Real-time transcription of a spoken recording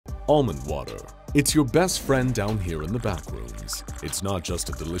Almond water. It's your best friend down here in the Backrooms. It's not just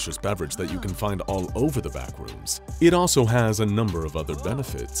a delicious beverage that you can find all over the Backrooms. It also has a number of other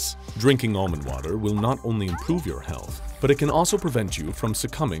benefits. Drinking almond water will not only improve your health, but it can also prevent you from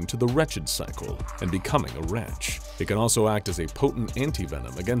succumbing to the wretched cycle and becoming a wretch. It can also act as a potent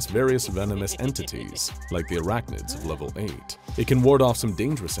anti-venom against various venomous entities, like the arachnids of level 8. It can ward off some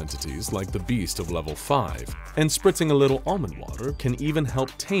dangerous entities like the beast of level 5, and spritzing a little almond water can even help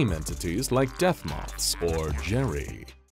tame entities like death moths or Jerry.